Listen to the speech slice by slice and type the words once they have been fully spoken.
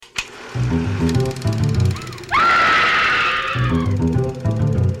Hello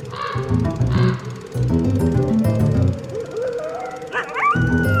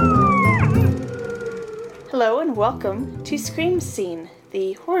and welcome to Scream Scene,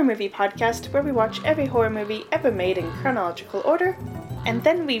 the horror movie podcast where we watch every horror movie ever made in chronological order, and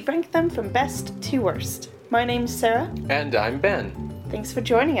then we rank them from best to worst. My name's Sarah. And I'm Ben. Thanks for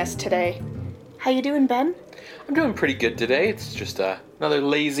joining us today. How you doing, Ben? I'm doing pretty good today. It's just another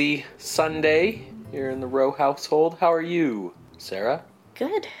lazy Sunday here in the Rowe household. How are you, Sarah?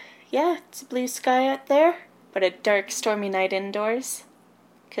 Good. Yeah, it's a blue sky out there, but a dark, stormy night indoors.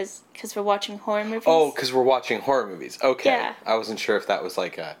 Because we're watching horror movies? Oh, because we're watching horror movies. Okay. Yeah. I wasn't sure if that was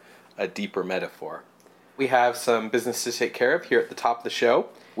like a deeper metaphor. We have some business to take care of here at the top of the show.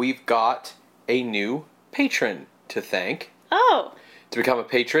 We've got a new patron to thank. Oh! To become a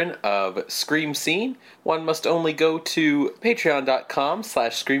patron of Scream Scene, one must only go to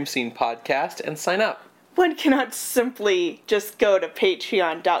patreon.com/ScreamScenePodcast and sign up. One cannot simply just go to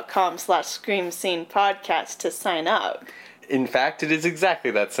patreon.com/ScreamScenePodcast to sign up. In fact, it is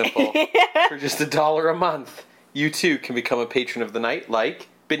exactly that simple. Yeah. For just $1 a month, you too can become a patron of the night like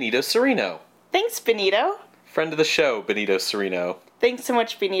Benito Cerino. Thanks, Benito. Friend of the show, Benito Cerino. Thanks so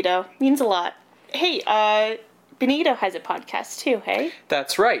much, Benito. Means a lot. Hey, Benito has a podcast too, hey?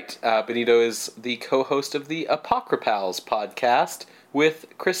 That's right. Benito is the co-host of the Apocrypals podcast with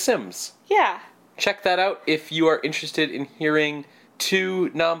Chris Sims. Yeah. Check that out if you are interested in hearing two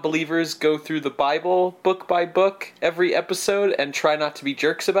non-believers go through the Bible book by book every episode and try not to be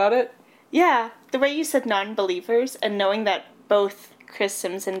jerks about it. Yeah, the way you said non-believers and knowing that both Chris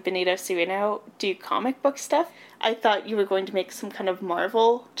Sims and Benito Cerino do comic book stuff, I thought you were going to make some kind of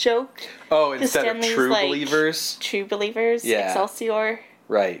Marvel joke. Oh, instead of true believers? True believers, yeah. Excelsior.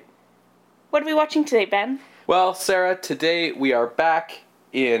 Right. What are we watching today, Ben? Well, Sarah, today we are back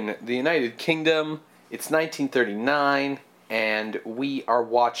in the United Kingdom. It's 1939. And we are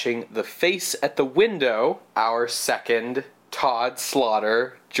watching The Face at the Window, our second Todd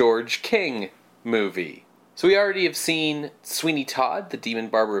Slaughter, George King movie. So we already have seen Sweeney Todd, the Demon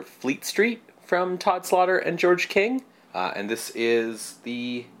Barber of Fleet Street, from Todd Slaughter and George King. And this is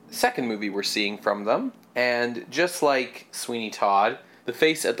the second movie we're seeing from them. And just like Sweeney Todd, The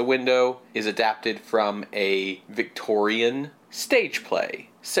Face at the Window is adapted from a Victorian stage play.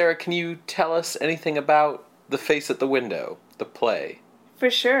 Sarah, can you tell us anything about The Face at the Window, the play? For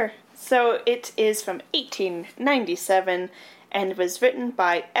sure. So it is from 1897 and was written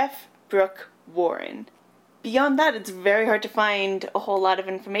by F. Brooke Warren. Beyond that, it's very hard to find a whole lot of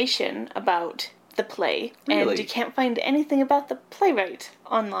information about the play. Really? And you can't find anything about the playwright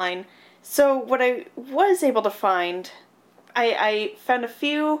online. So what I was able to find, I found a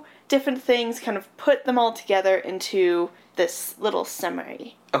few different things, kind of put them all together into this little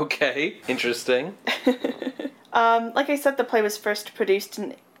summary. Okay, interesting. Like I said, the play was first produced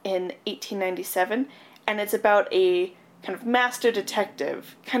in 1897, and it's about a kind of master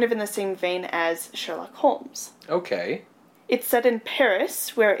detective, kind of in the same vein as Sherlock Holmes. Okay. It's set in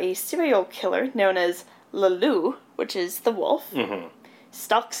Paris, where a serial killer known as Le Loup, which is the wolf,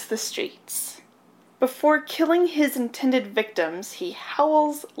 stalks the streets. Before killing his intended victims, he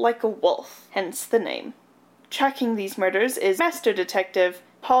howls like a wolf, hence the name. Tracking these murders is master detective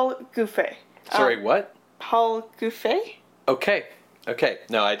Paul Gouffet. Sorry, what? Paul Gouffet? Okay.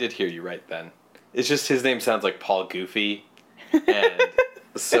 No, I did hear you right then. It's just his name sounds like Paul Goofy, and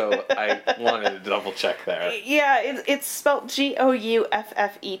so I wanted to double check there. Yeah, it's spelled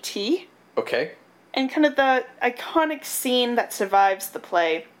Gouffet. Okay. And kind of the iconic scene that survives the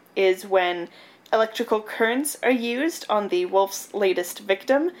play is when electrical currents are used on the wolf's latest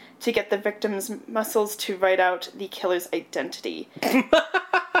victim to get the victim's muscles to write out the killer's identity.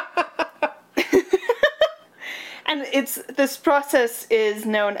 And this process is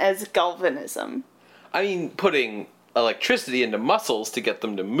known as galvanism. I mean, putting electricity into muscles to get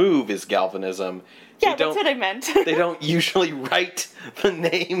them to move is galvanism. Yeah, that's what I meant. They don't usually write the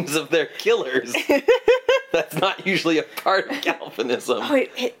names of their killers. That's not usually a part of galvanism. Oh,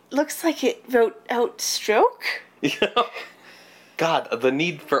 it looks like it wrote out stroke? Yeah. God, the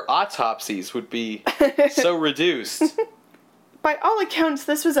need for autopsies would be so reduced. By all accounts,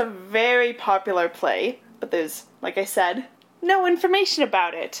 this was a very popular play, but there's, like I said, no information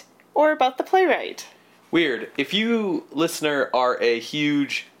about it, or about the playwright. Weird. If you, listener, are a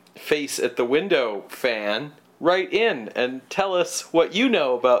huge Face at the Window fan, write in and tell us what you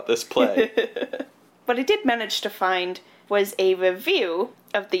know about this play. What I did manage to find was a review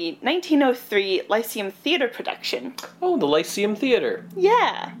of the 1903 Lyceum Theatre production. Oh, the Lyceum Theatre.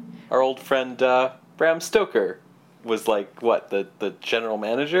 Yeah. Our old friend, Bram Stoker. was like, what, the general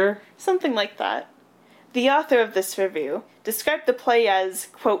manager? Something like that. The author of this review described the play as,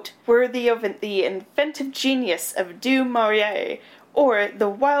 quote, worthy of the inventive genius of Du Maurier, or the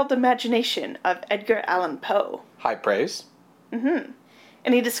wild imagination of Edgar Allan Poe. High praise. Mm-hmm.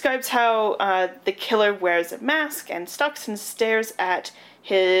 And he describes how the killer wears a mask and stalks and stares at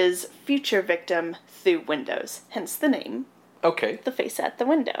his future victim through windows. Hence the name. Okay. The Face at the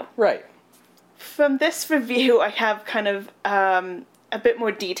Window. Right. From this review, I have kind of a bit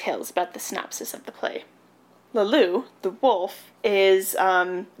more details about the synopsis of the play. Lalou, the wolf, is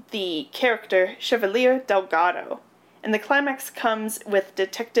the character Chevalier Delgado, and the climax comes with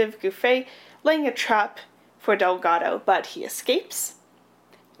Detective Gouffet laying a trap for Delgado, but he escapes.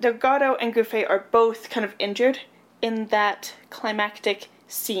 Delgado and Gouffet are both kind of injured in that climactic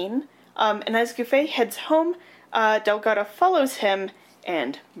scene, and as Gouffet heads home, Delgado follows him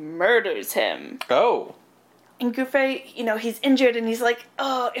and murders him. Oh. And Gouffet, he's injured and he's like,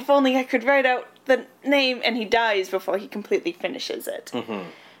 oh, if only I could write out the name, and he dies before he completely finishes it. Mm-hmm.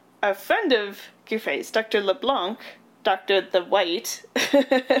 A friend of Gouffet's, Dr. LeBlanc, Dr. the White,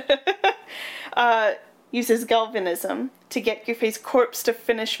 uses galvanism to get Gouffet's corpse to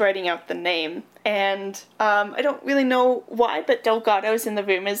finish writing out the name. And I don't really know why, but Delgado's in the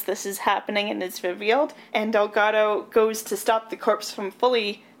room as this is happening and is revealed. And Delgado goes to stop the corpse from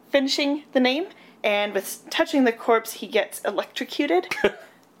fully finishing the name. And with touching the corpse, he gets electrocuted.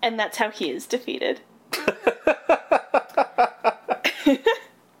 And that's how he is defeated.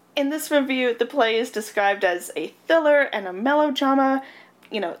 In this review, the play is described as a thriller and a melodrama.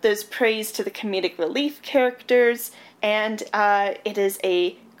 There's praise to the comedic relief characters, and it is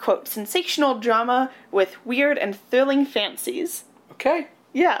a, quote, sensational drama with weird and thrilling fancies. Okay.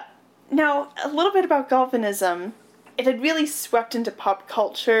 Yeah. Now, a little bit about galvanism. It had really swept into pop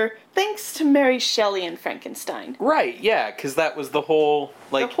culture thanks to Mary Shelley and Frankenstein. Right, yeah, because that was the whole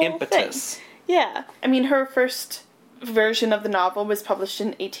impetus. Thing. Yeah. I mean, her first version of the novel was published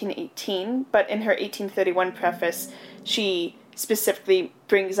in 1818, but in her 1831 preface, she specifically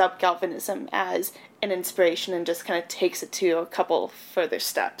brings up galvanism as an inspiration and just kind of takes it to a couple further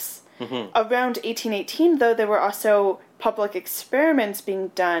steps. Mm-hmm. Around 1818, though, there were also public experiments being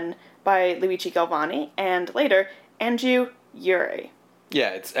done by Luigi Galvani and later Andrew Urey.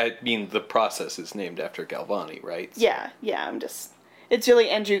 Yeah, the process is named after Galvani, right? Yeah, it's really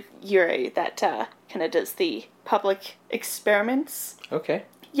Andrew Urey that kind of does the public experiments. Okay.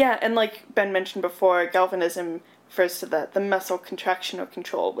 Yeah, and like Ben mentioned before, galvanism refers to the muscle contraction or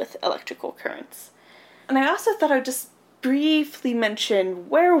control with electrical currents. And I also thought I'd just briefly mention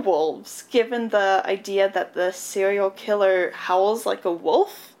werewolves, given the idea that the serial killer howls like a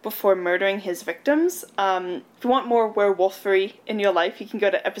wolf before murdering his victims. If you want more werewolfery in your life, you can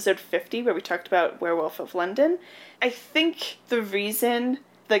go to episode 50, where we talked about Werewolf of London. I think the reason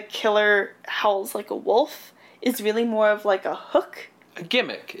the killer howls like a wolf is really more of like a hook. A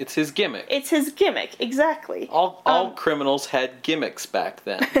gimmick. It's his gimmick. It's his gimmick, exactly. All criminals had gimmicks back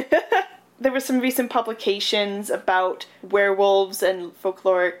then. There were some recent publications about werewolves and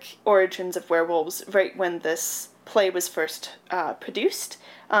folkloric origins of werewolves right when this play was first produced.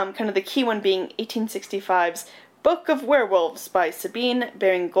 Kind of the key one being 1865's Book of Werewolves by Sabine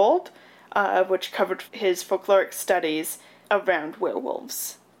Baring-Gould, which covered his folkloric studies around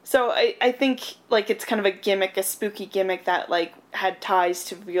werewolves. So I think it's kind of a gimmick, a spooky gimmick that had ties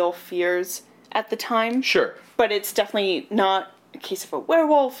to real fears at the time. Sure. But it's definitely not a case of a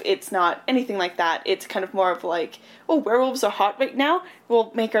werewolf. It's not anything like that. It's kind of more of werewolves are hot right now. We'll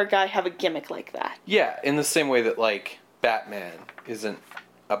make our guy have a gimmick like that. Yeah, in the same way that Batman isn't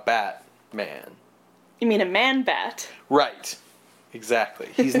a Batman. You mean a man-bat? Right. Exactly.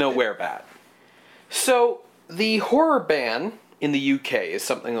 He's no werebat. So, the horror ban in the UK is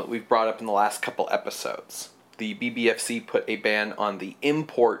something that we've brought up in the last couple episodes. The BBFC put a ban on the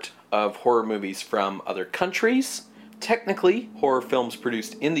import of horror movies from other countries. Technically, horror films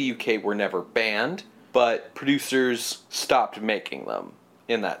produced in the UK were never banned, but producers stopped making them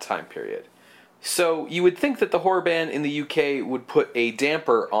in that time period. So you would think that the horror ban in the UK would put a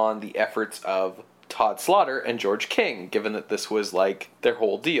damper on the efforts of Todd Slaughter and George King, given that this was their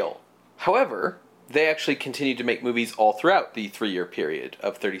whole deal. However, they actually continued to make movies all throughout the 3-year period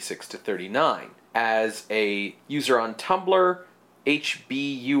of 36 to 39. As a user on Tumblr,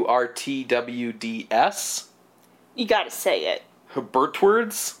 HBURTWDS, you gotta say it.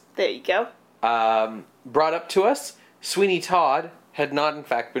 Herbertwords. There you go. Brought up to us, Sweeney Todd had not in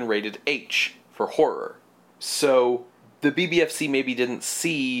fact been rated H for horror. So the BBFC maybe didn't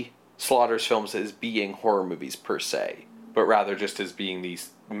see Slaughter's films as being horror movies per se, but rather just as being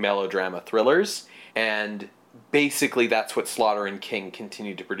these melodrama thrillers. And basically that's what Slaughter and King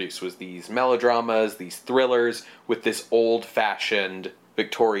continued to produce, was these melodramas, these thrillers with this old-fashioned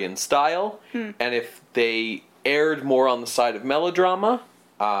Victorian style. And if they aired more on the side of melodrama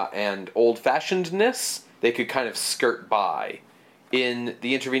and old-fashionedness, they could kind of skirt by. In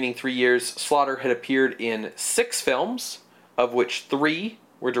the intervening 3 years, Slaughter had appeared in 6 films, of which 3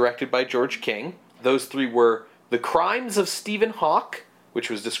 were directed by George King. Those 3 were The Crimes of Stephen Hawke, which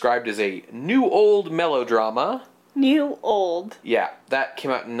was described as a new old melodrama. New old. Yeah, that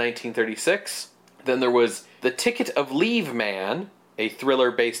came out in 1936. Then there was The Ticket of Leave Man, a thriller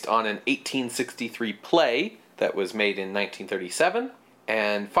based on an 1863 play that was made in 1937.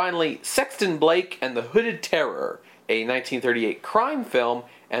 And finally, Sexton Blake and the Hooded Terror, a 1938 crime film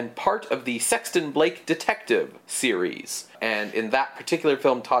and part of the Sexton Blake Detective series. And in that particular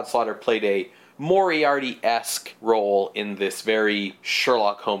film, Todd Slaughter played a Moriarty-esque role in this very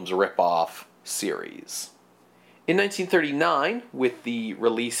Sherlock Holmes ripoff series. In 1939, with the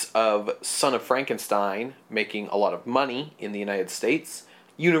release of Son of Frankenstein making a lot of money in the United States,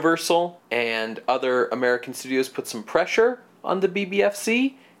 Universal and other American studios put some pressure on the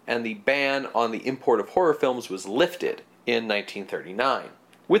BBFC, and the ban on the import of horror films was lifted in 1939.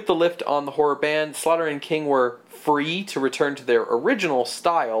 With the lift on the horror ban, Slaughter and King were free to return to their original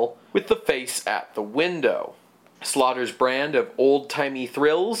style with The Face at the Window. Slaughter's brand of old-timey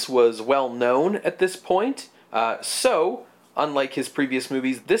thrills was well known at this point, so, unlike his previous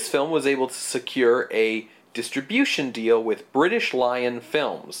movies, this film was able to secure a distribution deal with British Lion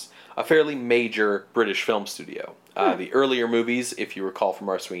Films, a fairly major British film studio. The earlier movies, if you recall from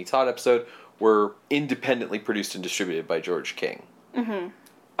our Sweeney Todd episode, were independently produced and distributed by George King.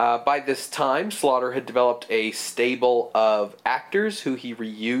 By this time, Slaughter had developed a stable of actors who he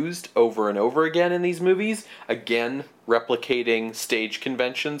reused over and over again in these movies, again replicating stage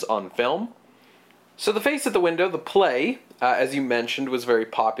conventions on film. So The Face at the Window, the play, as you mentioned, was very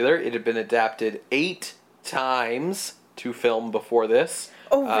popular. It had been adapted 8 times to film before this.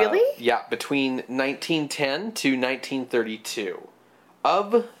 Oh, really? Yeah, between 1910 to 1932.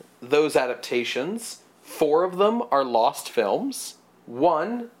 Of those adaptations, 4 of them are lost films.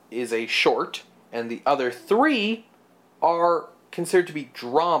 1 is a short, and the other 3 are considered to be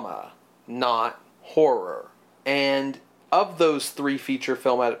drama, not horror. And of those 3 feature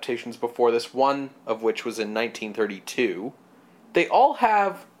film adaptations before this, one of which was in 1932, they all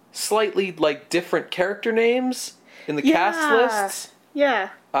have slightly, different character names in the cast lists. Yeah.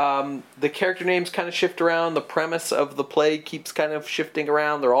 The character names kind of shift around. The premise of the play keeps kind of shifting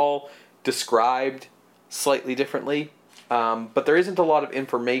around. They're all described slightly differently. But there isn't a lot of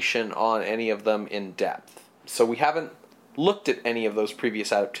information on any of them in depth. So we haven't looked at any of those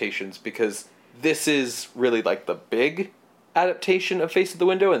previous adaptations because this is really the big adaptation of Face at the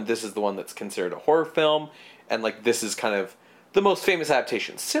Window, and this is the one that's considered a horror film, and this is kind of the most famous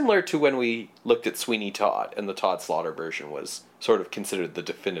adaptation. Similar to when we looked at Sweeney Todd, and the Todd Slaughter version was sort of considered the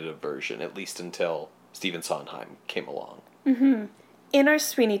definitive version, at least until Stephen Sondheim came along. In our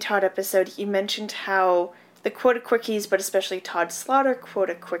Sweeney Todd episode, you mentioned how the Quota Quickies, but especially Todd Slaughter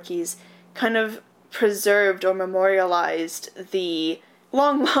Quota Quickies, kind of preserved or memorialized the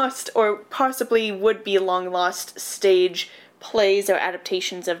long-lost, or possibly would-be long-lost stage plays or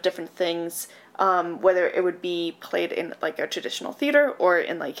adaptations of different things, whether it would be played in, a traditional theater, or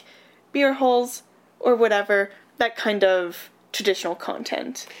in, beer halls, or whatever, that kind of traditional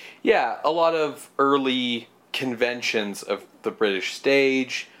content. Yeah, a lot of early conventions of the British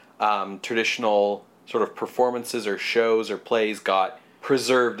stage, traditional sort of performances or shows or plays got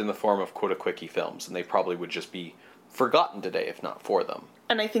preserved in the form of Quota Quickie films, and they probably would just be forgotten today if not for them.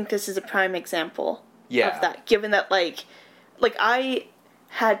 And I think this is a prime example of that, given that, I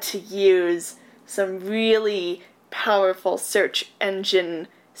had to use some really powerful search engine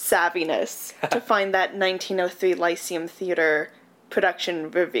savviness to find that 1903 Lyceum Theatre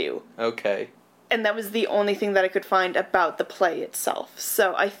production review. Okay. And that was the only thing that I could find about the play itself.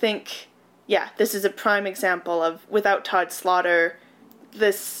 So I think, this is a prime example of, without Todd Slaughter,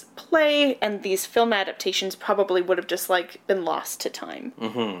 this play and these film adaptations probably would have just, been lost to time.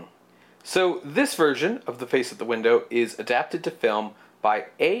 So this version of The Face at the Window is adapted to film by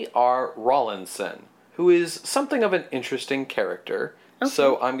A.R. Rawlinson, who is something of an interesting character. Okay.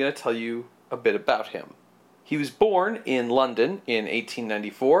 So I'm going to tell you a bit about him. He was born in London in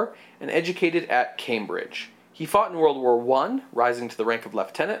 1894 and educated at Cambridge. He fought in World War I, rising to the rank of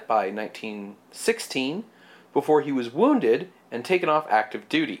lieutenant by 1916, before he was wounded and taken off active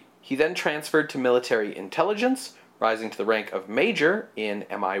duty. He then transferred to military intelligence, rising to the rank of major in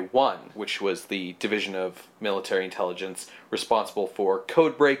MI1, which was the division of military intelligence responsible for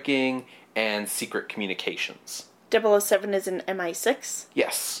code breaking and secret communications. 007 is in MI6?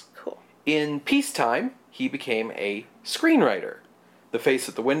 Yes. Cool. In peacetime, he became a screenwriter. The Face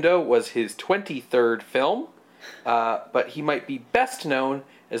at the Window was his 23rd film, but he might be best known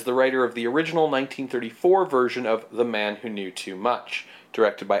as the writer of the original 1934 version of The Man Who Knew Too Much,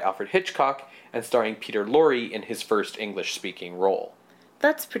 directed by Alfred Hitchcock and starring Peter Lorre in his first English-speaking role.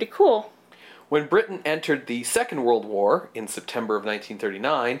 That's pretty cool. When Britain entered the Second World War in September of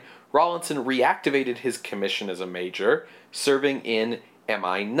 1939, Rawlinson reactivated his commission as a major, serving in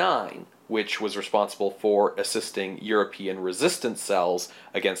MI9, which was responsible for assisting European resistance cells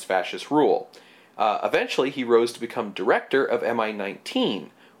against fascist rule. Eventually, he rose to become director of MI19,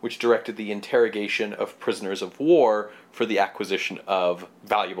 which directed the interrogation of prisoners of war for the acquisition of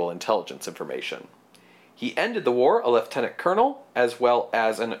valuable intelligence information. He ended the war a lieutenant colonel, as well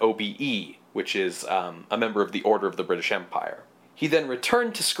as an OBE, which is a member of the Order of the British Empire. He then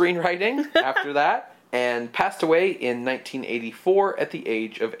returned to screenwriting after that, and passed away in 1984 at the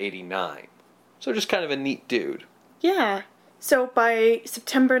age of 89. So just kind of a neat dude. Yeah. So by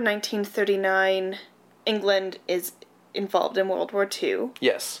September 1939, England is involved in World War II.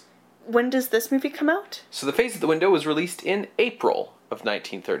 Yes. When does this movie come out? So The Face at the Window was released in April of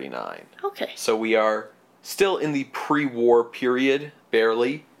 1939. Okay. So we are still in the pre-war period,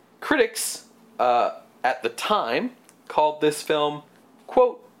 barely. Critics, at the time, called this film,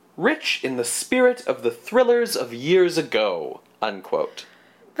 quote, rich in the spirit of the thrillers of years ago, unquote.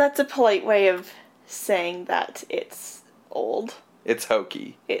 That's a polite way of saying that it's old. It's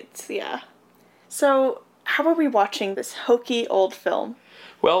hokey. Yeah. So, how are we watching this hokey old film?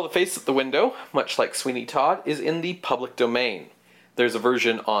 Well, The Face at the Window, much like Sweeney Todd, is in the public domain. There's a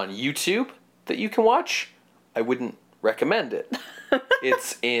version on YouTube that you can watch. I wouldn't recommend it.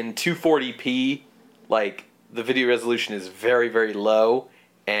 It's in 240p, like, the video resolution is very, very low,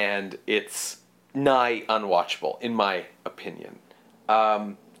 and it's nigh unwatchable, in my opinion.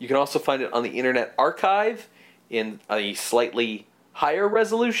 You can also find it on the Internet Archive in a slightly higher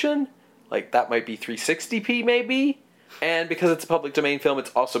resolution, like that might be 360p maybe, and because it's a public domain film, it's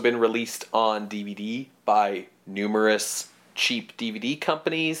also been released on DVD by numerous cheap DVD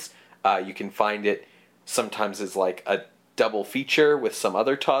companies. You can find it sometimes as like a double feature with some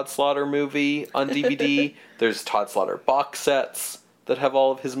other Todd Slaughter movie on DVD. There's Todd Slaughter box sets that have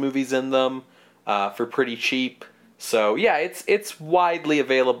all of his movies in them for pretty cheap. So yeah, it's widely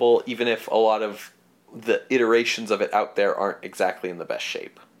available, even if a lot of the iterations of it out there aren't exactly in the best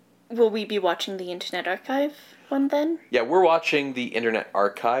shape. Will we be watching the Internet Archive one then? Yeah, we're watching the Internet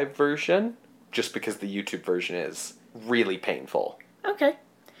Archive version, just because the YouTube version is really painful. Okay.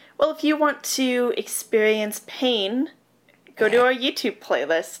 Well, if you want to experience pain, go to our YouTube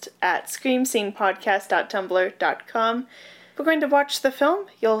playlist at screamscenepodcast.tumblr.com. We're going to watch the film,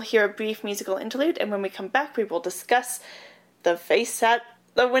 you'll hear a brief musical interlude, and when we come back we will discuss The Face at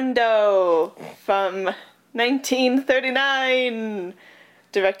the Window from 1939,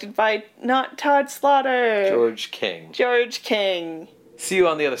 directed by not Todd Slaughter. George King. George King. See you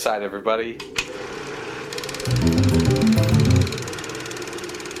on the other side, everybody.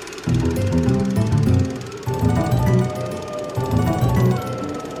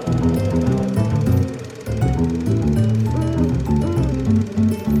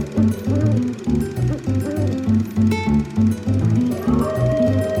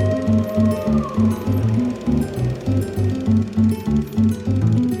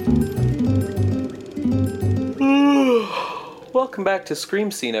 Welcome back to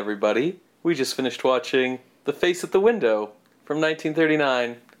Scream Scene, everybody. We just finished watching The Face at the Window from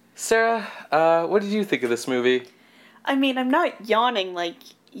 1939. Sarah, what did you think of this movie? I mean, I'm not yawning like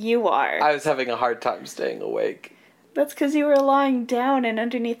you are. I was having a hard time staying awake. That's because you were lying down and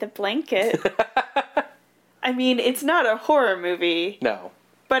underneath a blanket. I mean, it's not a horror movie. No.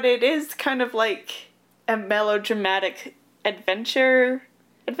 But it is kind of like a melodramatic adventure.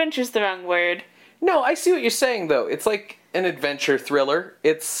 Adventure's the wrong word. No, I see what you're saying, though. It's like an adventure thriller.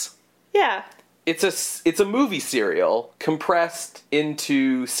 Yeah. It's a movie serial compressed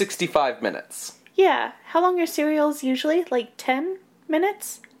into 65 minutes. Yeah. How long are serials usually? Like 10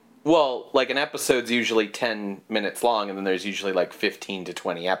 minutes? Well, like an episode's usually 10 minutes long, and then there's usually like 15 to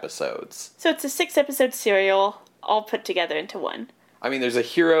 20 episodes. So it's a 6-episode serial, all put together into one. I mean, there's a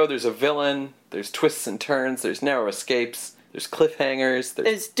hero, there's a villain, there's twists and turns, there's narrow escapes, there's cliffhangers,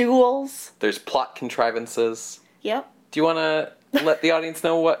 there's duels. There's plot contrivances. Yep. Do you want to let the audience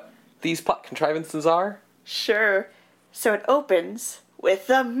know what these plot contrivances are? Sure. So it opens with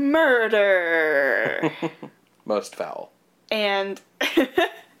a murder. most foul. And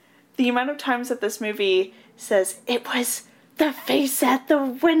the amount of times that this movie says, it was the face at the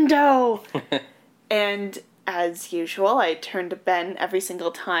window! And as usual, I turn to Ben every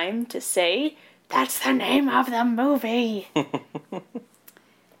single time to say, that's the name of the movie!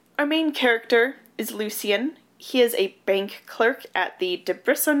 Our main character is Lucien. He is a bank clerk at the De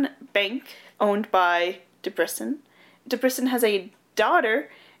Brisson Bank, owned by De Brisson. De Brisson has a daughter,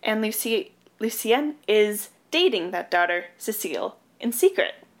 and Lucien is dating that daughter, Cecile, in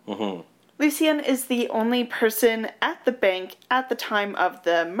secret. Mm-hmm. Lucien is the only person at the bank at the time of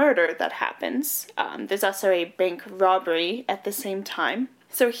the murder that happens. There's also a bank robbery at the same time,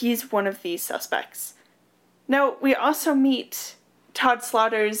 so he's one of these suspects. Now, we also meet Todd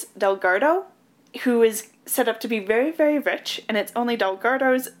Slaughter's Delgado, who is set up to be very, very rich, and it's only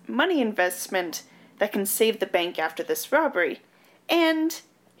Delgado's money investment that can save the bank after this robbery. And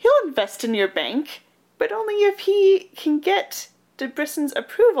he'll invest in your bank, but only if he can get De Brisson's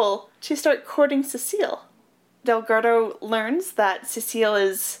approval to start courting Cecile. Delgado learns that Cecile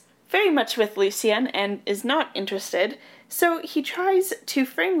is very much with Lucien and is not interested, so he tries to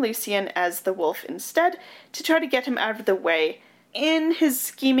frame Lucien as the wolf instead to try to get him out of the way. In his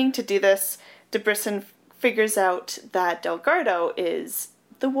scheming to do this, De Brisson figures out that Delgado is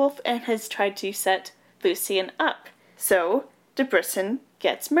the wolf and has tried to set Lucien up. So De Brisson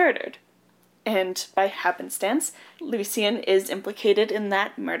gets murdered. And by happenstance, Lucien is implicated in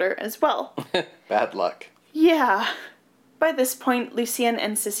that murder as well. Bad luck. Yeah. By this point, Lucien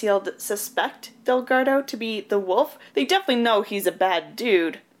and Cecile suspect Delgado to be the wolf. They definitely know he's a bad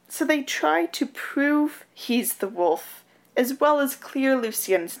dude. So they try to prove he's the wolf, as well as clear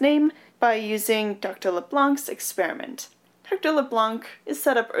Lucien's name by using Dr. LeBlanc's experiment. Dr. LeBlanc is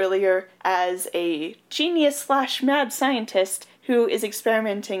set up earlier as a genius/mad scientist who is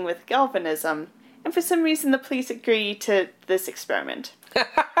experimenting with galvanism, and for some reason the police agree to this experiment.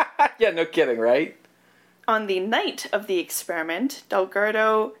 Yeah, no kidding, right? On the night of the experiment,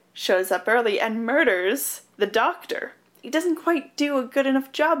 Delgado shows up early and murders the doctor. He doesn't quite do a good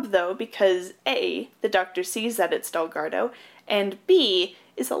enough job, though, because A, the doctor sees that it's Delgado, and B,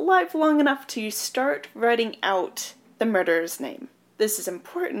 is alive long enough to start writing out the murderer's name. This is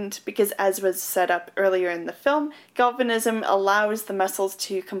important because, as was set up earlier in the film, galvanism allows the muscles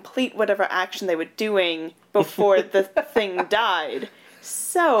to complete whatever action they were doing before the thing died.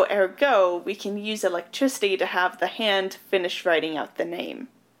 So, ergo, we can use electricity to have the hand finish writing out the name.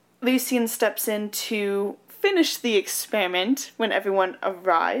 Lucien steps in to finish the experiment when everyone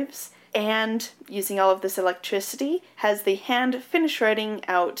arrives, and, using all of this electricity, has the hand finish writing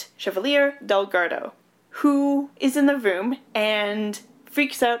out Chevalier Delgado, who is in the room and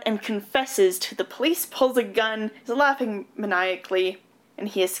freaks out and confesses to the police, pulls a gun, is laughing maniacally, and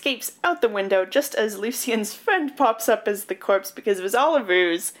he escapes out the window just as Lucien's friend pops up as the corpse because it was all a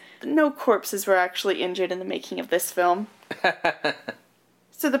ruse. No corpses were actually injured in the making of this film.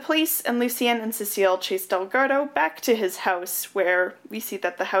 So the police and Lucien and Cecile chase Delgado back to his house, where we see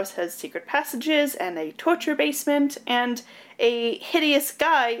that the house has secret passages and a torture basement and a hideous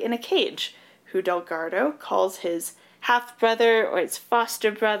guy in a cage, who Delgado calls his half-brother or his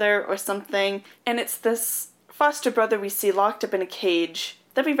foster brother or something. And it's this foster brother we see locked up in a cage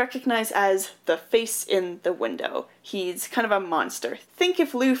that we recognize as the face in the window. He's kind of a monster. Think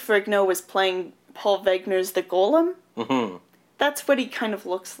if Lou Ferrigno was playing Paul Wegener's The Golem. Mm-hmm. That's what he kind of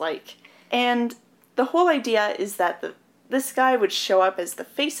looks like. And the whole idea is that this guy would show up as the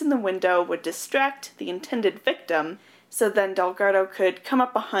face in the window, would distract the intended victim, so then Delgado could come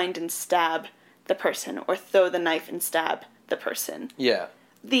up behind and stab the person, or throw the knife and stab the person. Yeah.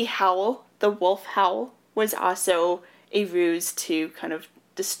 The howl, the wolf howl, was also a ruse to kind of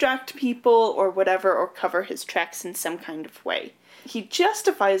distract people or whatever, or cover his tracks in some kind of way. He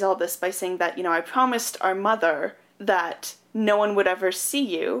justifies all this by saying that, I promised our mother that no one would ever see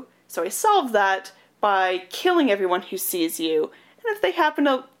you, so I solved that by killing everyone who sees you. And if they happen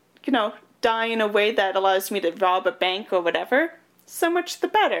to, die in a way that allows me to rob a bank or whatever, so much the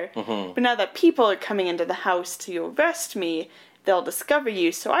better. Mm-hmm. But now that people are coming into the house to arrest me, they'll discover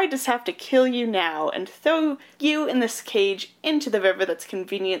you, so I just have to kill you now and throw you in this cage into the river that's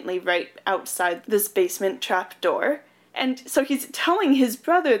conveniently right outside this basement trap door. And so he's telling his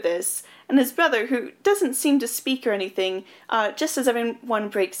brother this, and his brother, who doesn't seem to speak or anything, just as everyone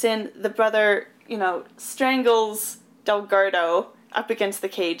breaks in, the brother, strangles Delgado up against the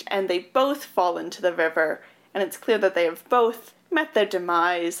cage, and they both fall into the river, and it's clear that they have both met their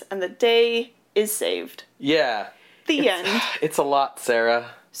demise, and the day is saved. Yeah. The end. It's a lot,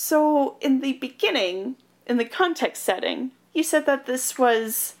 Sarah. So, in the beginning, in the context setting, you said that this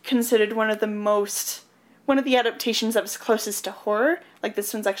was considered one of the most one of the adaptations that was closest to horror. Like,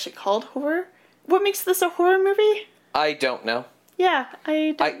 this one's actually called horror. What makes this a horror movie? I don't know. Yeah,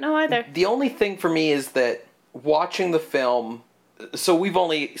 I don't know either. The only thing for me is that watching the film... So we've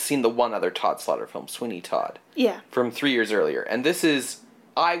only seen the one other Todd Slaughter film, Sweeney Todd. Yeah. From 3 years earlier. And this is,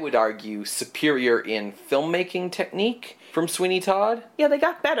 I would argue, superior in filmmaking technique from Sweeney Todd. Yeah, they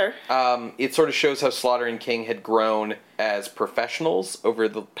got better. It sort of shows how Slaughter and King had grown as professionals over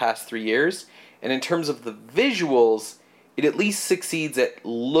the past 3 years. And in terms of the visuals, it at least succeeds at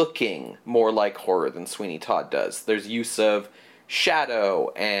looking more like horror than Sweeney Todd does. There's use of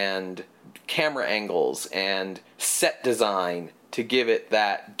shadow and camera angles and set design to give it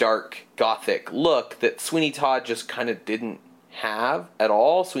that dark, gothic look that Sweeney Todd just kind of didn't have at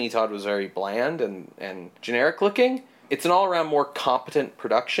all. Sweeney Todd was very bland and generic looking. It's an all-around more competent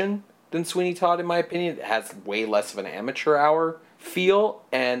production than Sweeney Todd, in my opinion. It has way less of an amateur hour feel,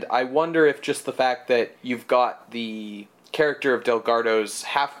 and I wonder if just the fact that you've got the character of Delgado's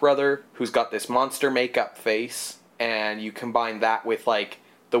half-brother, who's got this monster makeup face, and you combine that with, like,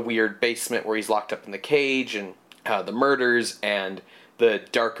 the weird basement where he's locked up in the cage, and the murders, and the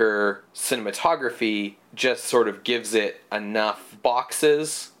darker cinematography just sort of gives it enough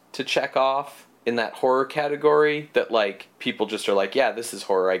boxes to check off in that horror category that, like, people just are like, yeah, this is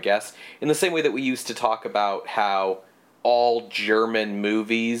horror, I guess. In the same way that we used to talk about how all German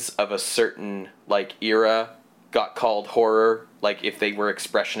movies of a certain, like, era got called horror, like, if they were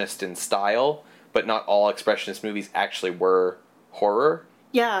expressionist in style, but not all expressionist movies actually were horror.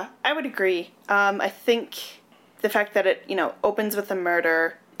 Yeah, I would agree. I think the fact that it, opens with a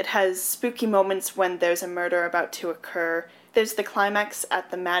murder, it has spooky moments when there's a murder about to occur. There's the climax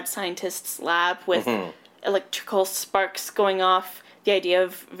at the mad scientist's lab with electrical sparks going off, the idea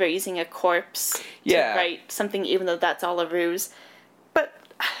of raising a corpse to write something even though that's all a ruse. But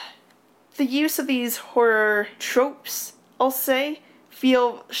the use of these horror tropes, I'll say,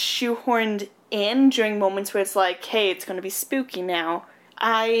 feel shoehorned in during moments where it's like, hey, it's going to be spooky now.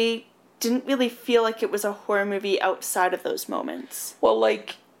 I didn't really feel like it was a horror movie outside of those moments. Well,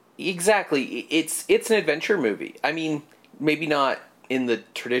 like, exactly. It's an adventure movie. I mean, maybe not in the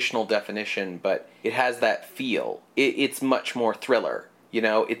traditional definition, but it has that feel. It's much more thriller.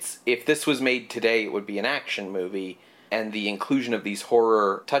 If this was made today, it would be an action movie, and the inclusion of these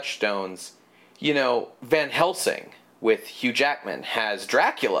horror touchstones, Van Helsing with Hugh Jackman has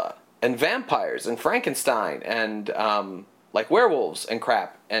Dracula and vampires and Frankenstein and like werewolves and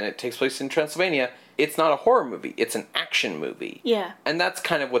crap, and it takes place in Transylvania. It's not a horror movie, it's an action movie. Yeah. And that's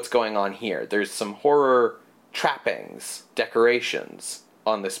kind of what's going on here. There's some horror trappings, decorations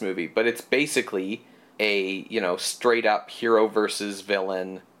on this movie, but it's basically a, straight up hero versus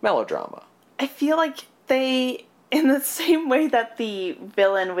villain melodrama. I feel like they, in the same way that the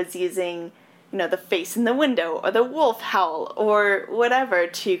villain was using, the face in the window or the wolf howl or whatever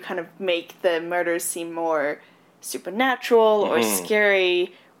to kind of make the murders seem more supernatural or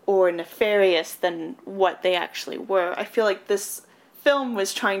scary or nefarious than what they actually were. I feel like this film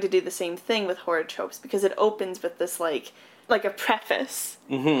was trying to do the same thing with horror tropes because it opens with this like a preface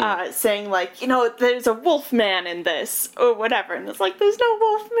saying like, there's a wolf man in this or whatever, and it's like, there's no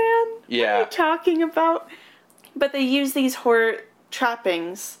wolf man. Yeah. What are you talking about? But they use these horror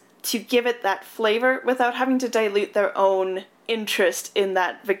trappings to give it that flavor without having to dilute their own interest in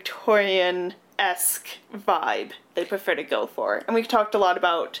that Victorian-esque vibe they prefer to go for. And we've talked a lot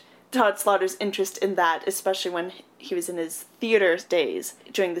about Todd Slaughter's interest in that, especially when he was in his theater days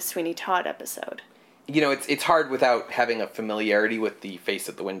during the Sweeney Todd episode. It's hard without having a familiarity with the Face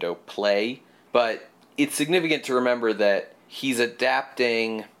at the Window play, but it's significant to remember that he's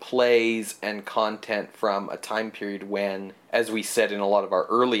adapting plays and content from a time period when, as we said in a lot of our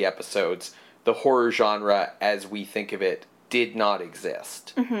early episodes, the horror genre, as we think of it, did not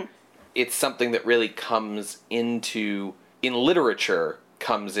exist. Mm-hmm. It's something that really in literature,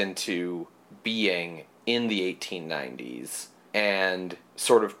 comes into being in the 1890s and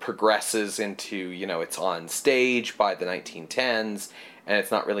sort of progresses into, it's on stage by the 1910s, and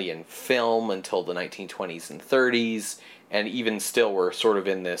it's not really in film until the 1920s and 30s, and even still we're sort of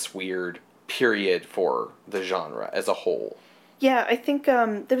in this weird period for the genre as a whole. Yeah, I think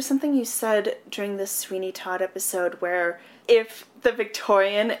there was something you said during the Sweeney Todd episode where if the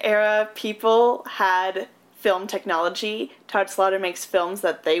Victorian era people had film technology, Todd Slaughter makes films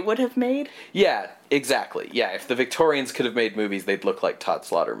that they would have made. Yeah, exactly. Yeah, if the Victorians could have made movies, they'd look like Todd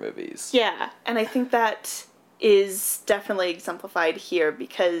Slaughter movies. Yeah, and I think that is definitely exemplified here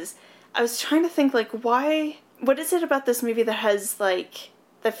because I was trying to think, like, what is it about this movie that has, like,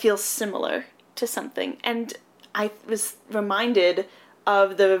 that feels similar to something? And I was reminded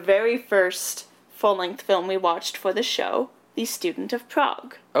of the very first full-length film we watched for the show, The Student of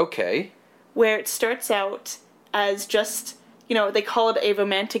Prague. Okay. Where it starts out as just, they call it a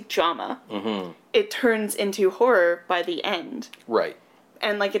romantic drama. Mm-hmm. It turns into horror by the end. Right.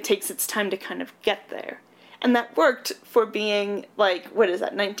 And, it takes its time to kind of get there. And that worked for being,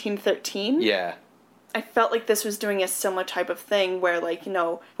 1913? Yeah. I felt like this was doing a similar type of thing where,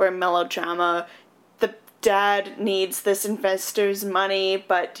 where melodrama, the dad needs this investor's money,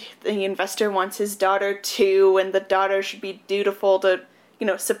 but the investor wants his daughter too, and the daughter should be dutiful to,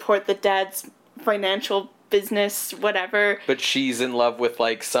 support the dad's financial business, whatever. But she's in love with,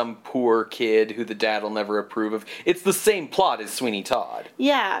 some poor kid who the dad will never approve of. It's the same plot as Sweeney Todd.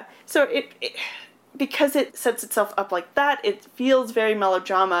 Yeah. So because it sets itself up like that, it feels very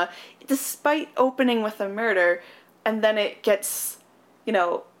melodrama, despite opening with a murder, and then it gets,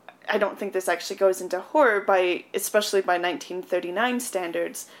 I don't think this actually goes into horror, especially by 1939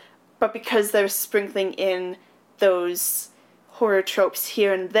 standards, but because they're sprinkling in those horror tropes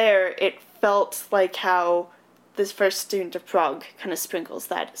here and there, it felt like how this first Student of Prague kind of sprinkles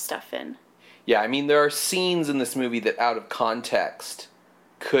that stuff in. Yeah, I mean, there are scenes in this movie that, out of context,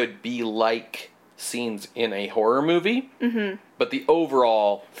 could be like scenes in a horror movie, but the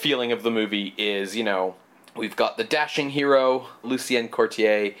overall feeling of the movie is, we've got the dashing hero, Lucien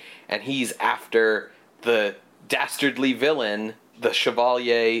Courtier, and he's after the dastardly villain, the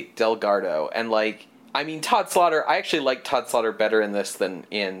Chevalier Delgardo, and, Todd Slaughter, I actually like Todd Slaughter better in this than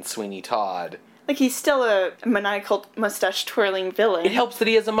in Sweeney Todd. He's still a maniacal mustache-twirling villain. It helps that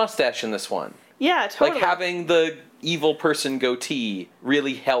he has a mustache in this one. Yeah, totally. Having the evil person goatee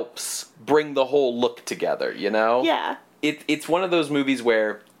really helps bring the whole look together, Yeah. It's one of those movies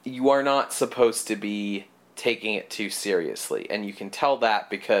where you are not supposed to be taking it too seriously, and you can tell that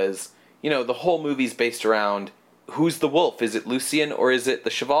because, the whole movie's based around who's the wolf? Is it Lucien or is it the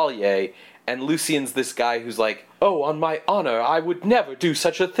Chevalier? And Lucien's this guy who's like, oh, on my honor, I would never do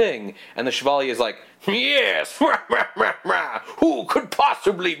such a thing. And the Chevalier's like, yes, who could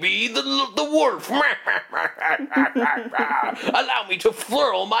possibly be the wolf? Allow me to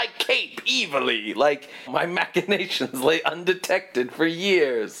furl my cape evilly. My machinations lay undetected for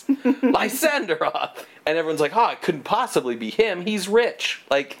years. Lysanderoth. And everyone's like, it couldn't possibly be him. He's rich.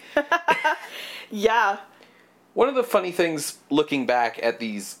 Yeah. One of the funny things looking back at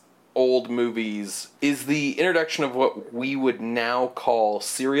these old movies is the introduction of what we would now call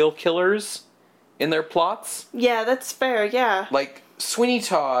serial killers in their plots. Yeah, that's fair, yeah. Sweeney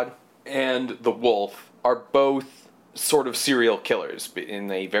Todd and the Wolf are both sort of serial killers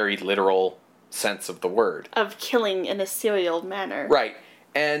in a very literal sense of the word. Of killing in a serial manner. Right.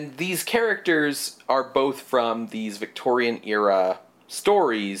 And these characters are both from these Victorian era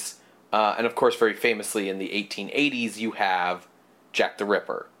stories, and of course very famously in the 1880s you have Jack the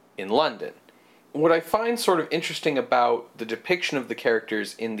Ripper in London. What I find sort of interesting about the depiction of the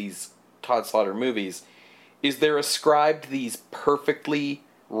characters in these Todd Slaughter movies is they're ascribed these perfectly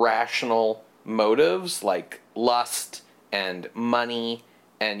rational motives like lust and money,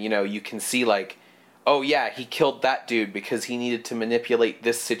 and you can see oh yeah, he killed that dude because he needed to manipulate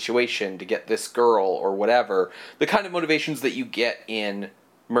this situation to get this girl or whatever. The kind of motivations that you get in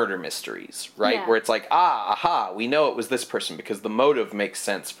murder mysteries, right? Yeah. Where it's aha, we know it was this person because the motive makes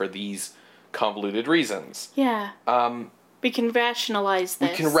sense for these convoluted reasons. Yeah. We can rationalize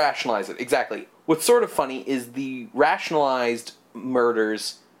this. We can rationalize it, exactly. What's sort of funny is the rationalized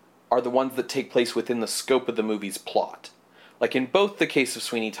murders are the ones that take place within the scope of the movie's plot. In both the case of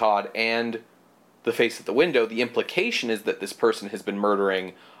Sweeney Todd and The Face at the Window, the implication is that this person has been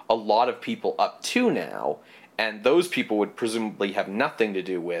murdering a lot of people up to now, and those people would presumably have nothing to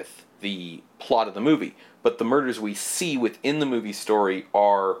do with the plot of the movie. But the murders we see within the movie story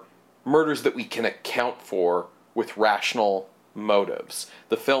are murders that we can account for with rational motives.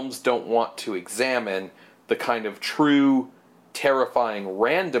 The films don't want to examine the kind of true, terrifying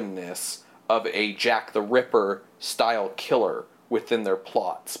randomness of a Jack the Ripper style killer within their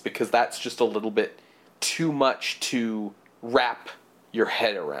plots, because that's just a little bit too much to wrap your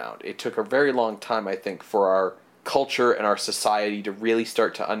head around. It took a very long time, I think, for our culture and our society to really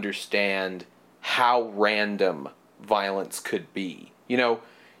start to understand how random violence could be.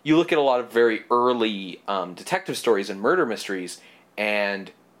 You look at a lot of very early detective stories and murder mysteries,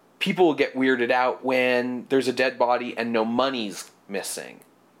 and people will get weirded out when there's a dead body and no money's missing,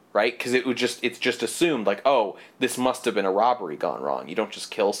 right? Because it's just assumed, oh, this must have been a robbery gone wrong. You don't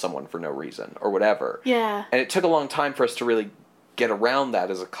just kill someone for no reason, or whatever. Yeah. And it took a long time for us to really get around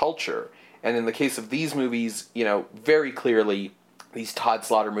that as a culture. And in the case of these movies, very clearly, these Todd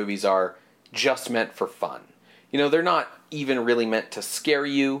Slaughter movies are just meant for fun. They're not even really meant to scare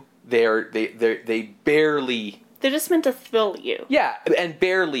you. they barely... They're just meant to thrill you. Yeah, and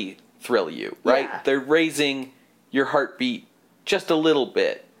barely thrill you, right? Yeah. They're raising your heartbeat just a little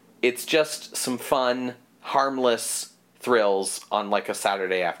bit. It's just some fun, harmless thrills on like a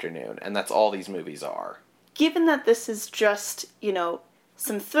Saturday afternoon, and that's all these movies are. Given that this is just,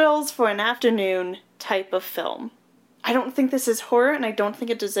 some thrills for an afternoon type of film, I don't think this is horror, and I don't think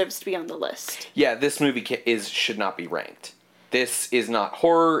it deserves to be on the list. Yeah, this movie should not be ranked. This is not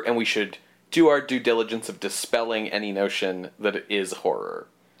horror, and we should do our due diligence of dispelling any notion that it is horror.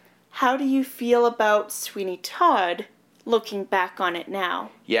 How do you feel about Sweeney Todd, looking back on it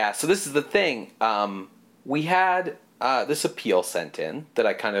now? Yeah, so this is the thing. We had this appeal sent in that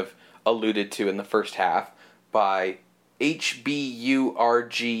I kind of alluded to in the first half by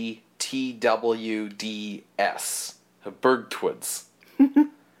HBURGTWDS, Bergtwoods.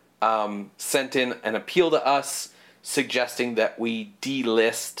 Sent in an appeal to us suggesting that we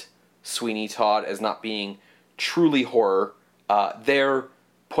delist Sweeney Todd as not being truly horror. Their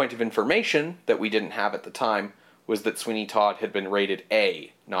point of information that we didn't have at the time was that Sweeney Todd had been rated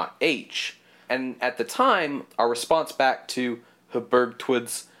A, not H. And at the time, our response back to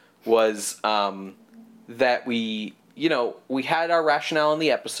Bergtwoods was that we had our rationale in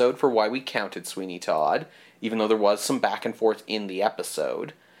the episode for why we counted Sweeney Todd, even though there was some back and forth in the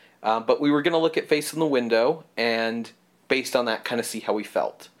episode. But we were going to look at Face in the Window and, based on that, kind of see how we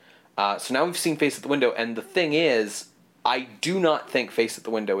felt. So now we've seen Face at the Window, and the thing is, I do not think Face at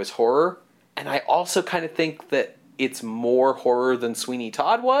the Window is horror, and I also kind of think that it's more horror than Sweeney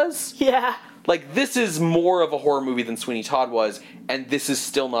Todd was. Yeah. Like, this is more of a horror movie than Sweeney Todd was, and this is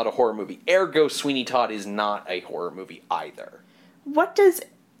still not a horror movie. Ergo, Sweeney Todd is not a horror movie either. What does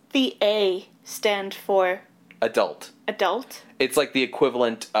the A stand for? Adult. Adult? It's like the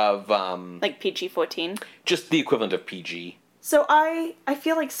equivalent of... like PG-14? Just the equivalent of PG. So I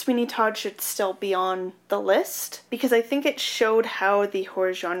feel like Sweeney Todd should still be on the list, because I think it showed how the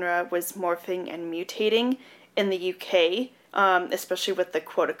horror genre was morphing and mutating in the UK, especially with the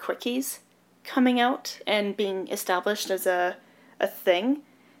quota quickies coming out and being established as a thing.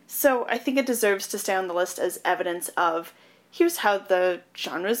 So I think it deserves to stay on the list as evidence of, here's how the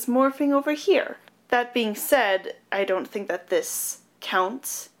genre's morphing over here. That being said, I don't think that this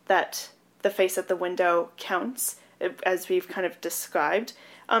counts, that the Face at the Window counts, as we've kind of described,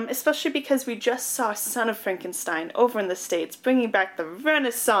 especially because we just saw Son of Frankenstein over in the States, bringing back the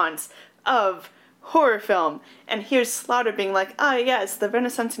renaissance of horror film. And here's Slaughter being like, yes, the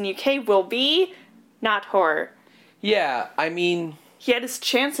renaissance in UK will be not horror. Yeah, I mean... He had his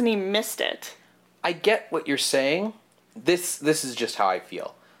chance and he missed it. I get what you're saying. This is just how I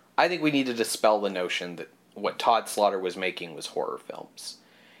feel. I think we need to dispel the notion that what Todd Slaughter was making was horror films.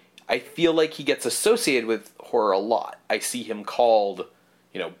 I feel like he gets associated with horror a lot. I see him called,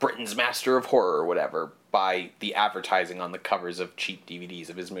 Britain's Master of Horror or whatever by the advertising on the covers of cheap DVDs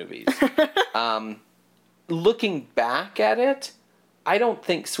of his movies. Looking back at it, I don't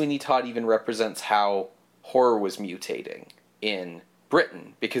think Sweeney Todd even represents how horror was mutating in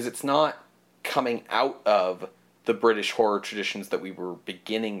Britain, because it's not coming out of the British horror traditions that we were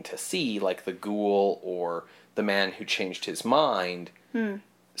beginning to see, like The Ghoul or The Man Who Changed His Mind.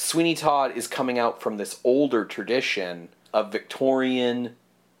 Sweeney Todd is coming out from this older tradition of Victorian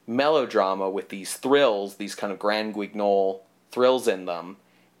melodrama with these thrills, these kind of grand guignol thrills in them,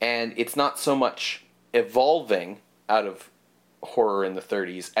 and it's not so much evolving out of horror in the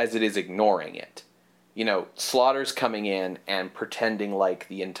 30s as it is ignoring it. Slaughter's coming in and pretending like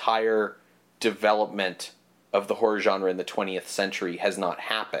the entire development of the horror genre in the 20th century has not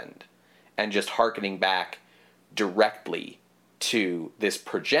happened, and just hearkening back directly to this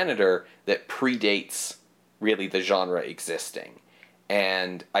progenitor that predates really the genre existing.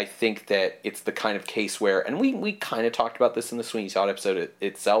 And I think that it's the kind of case where, and we kind of talked about this in the Sweeney Todd episode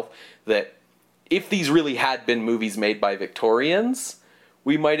itself, that if these really had been movies made by Victorians,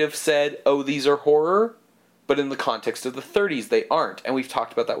 we might have said, oh, these are horror, but in the context of the 30s, they aren't. And we've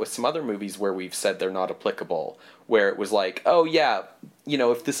talked about that with some other movies where we've said they're not applicable, where it was like, oh yeah,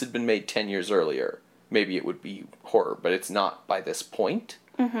 if this had been made 10 years earlier, maybe it would be horror, but it's not by this point.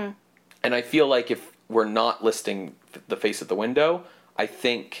 Mm-hmm. And I feel like if we're not listing The Face at the Window, I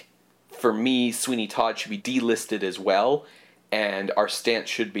think, for me, Sweeney Todd should be delisted as well, and our stance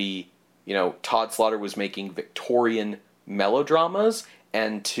should be, Todd Slaughter was making Victorian melodramas,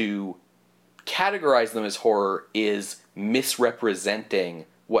 and to categorize them as horror is misrepresenting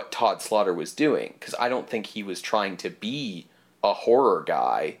what Todd Slaughter was doing, because I don't think he was trying to be a horror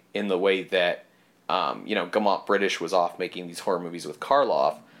guy in the way that, Gaumont British was off making these horror movies with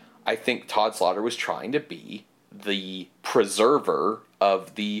Karloff. I think Todd Slaughter was trying to be the preserver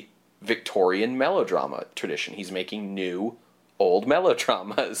of the Victorian melodrama tradition. He's making new, old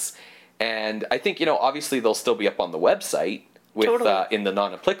melodramas. And I think, obviously they'll still be up on the website with Totally. in the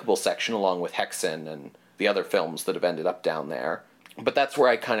non-applicable section, along with Hexen and the other films that have ended up down there. But that's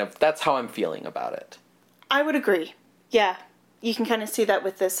where that's how I'm feeling about it. I would agree. Yeah. You can kind of see that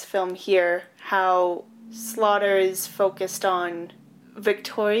with this film here, how Slaughter is focused on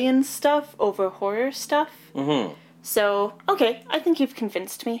Victorian stuff over horror stuff. Mm-hmm. So, okay, I think you've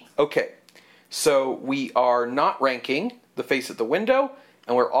convinced me. Okay, so we are not ranking The Face at the Window,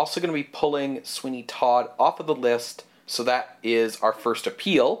 and we're also going to be pulling Sweeney Todd off of the list, so that is our first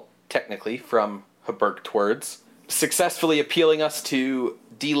appeal, technically, from Herbergtwords, successfully appealing us to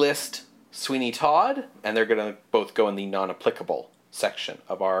delist Sweeney Todd, and they're going to both go in the non-applicable section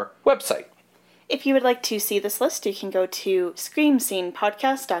of our website. If you would like to see this list, you can go to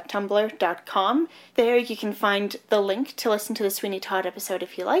screamscenepodcast.tumblr.com. There you can find the link to listen to the Sweeney Todd episode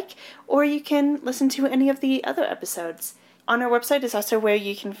if you like, or you can listen to any of the other episodes. On our website is also where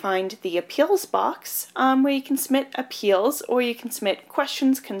you can find the appeals box, where you can submit appeals, or you can submit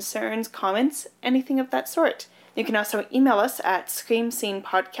questions, concerns, comments, anything of that sort. You can also email us at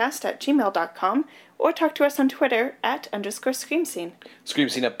screamscenepodcast@gmail.com, or talk to us on Twitter @_screamscene. Scream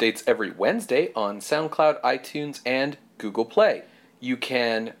Scene updates every Wednesday on SoundCloud, iTunes, and Google Play. You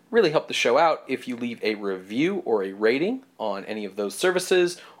can really help the show out if you leave a review or a rating on any of those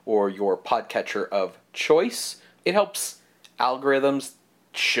services or your podcatcher of choice. It helps algorithms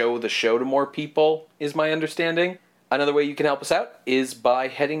show the show to more people, is my understanding. Another way you can help us out is by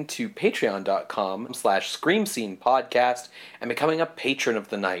heading to patreon.com/ScreamScenePodcast and becoming a patron of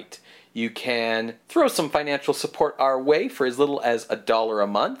the night. You can throw some financial support our way for as little as $1 a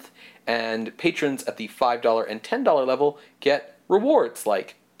month, and patrons at the $5 and $10 level get rewards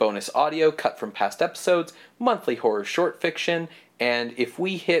like bonus audio cut from past episodes, monthly horror short fiction, and if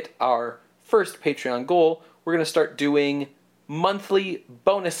we hit our first Patreon goal, we're going to start doing monthly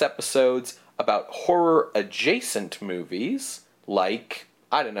bonus episodes about horror-adjacent movies, like,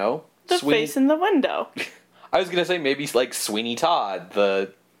 I don't know... The Face in the Window. I was going to say maybe like Sweeney Todd,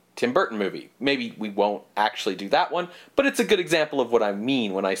 the Tim Burton movie. Maybe we won't actually do that one, but it's a good example of what I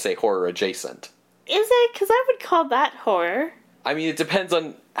mean when I say horror-adjacent. Is it? Because I would call that horror. I mean, it depends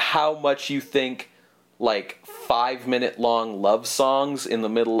on how much you think, like, 5-minute-long love songs in the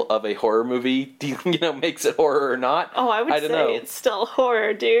middle of a horror movie, makes it horror or not. Oh, I would don't say know. It's still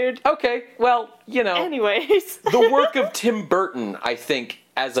horror, dude. Okay, well, Anyways. the work of Tim Burton, I think,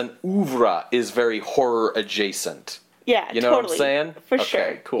 as an oeuvre, is very horror-adjacent. Yeah, You know totally. what I'm saying? For okay,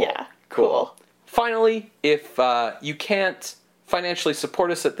 sure. Cool. Yeah, Cool. Finally, if you can't financially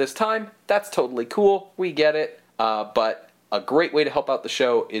support us at this time, that's totally cool. We get it. But a great way to help out the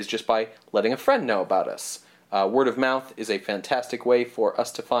show is just by letting a friend know about us. Word of mouth is a fantastic way for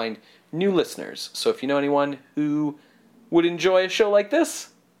us to find new listeners. So if you know anyone who would enjoy a show like this,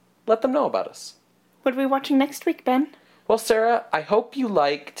 let them know about us. What are we watching next week, Ben? Well, Sarah, I hope you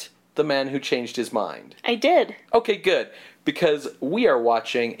liked The Man Who Changed His Mind. I did. Okay, good. Because we are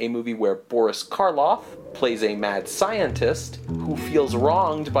watching a movie where Boris Karloff plays a mad scientist who feels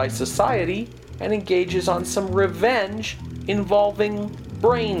wronged by society and engages on some revenge involving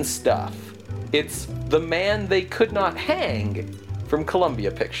brain stuff. It's The Man They Could Not Hang from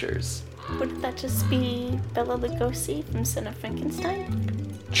Columbia Pictures. Wouldn't that just be Bela Lugosi from Son of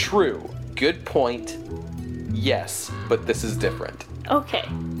Frankenstein? True. Good point. Yes, but this is different. Okay.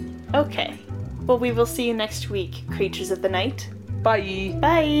 Well, we will see you next week, creatures of the night. Bye.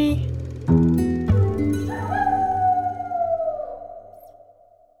 Bye!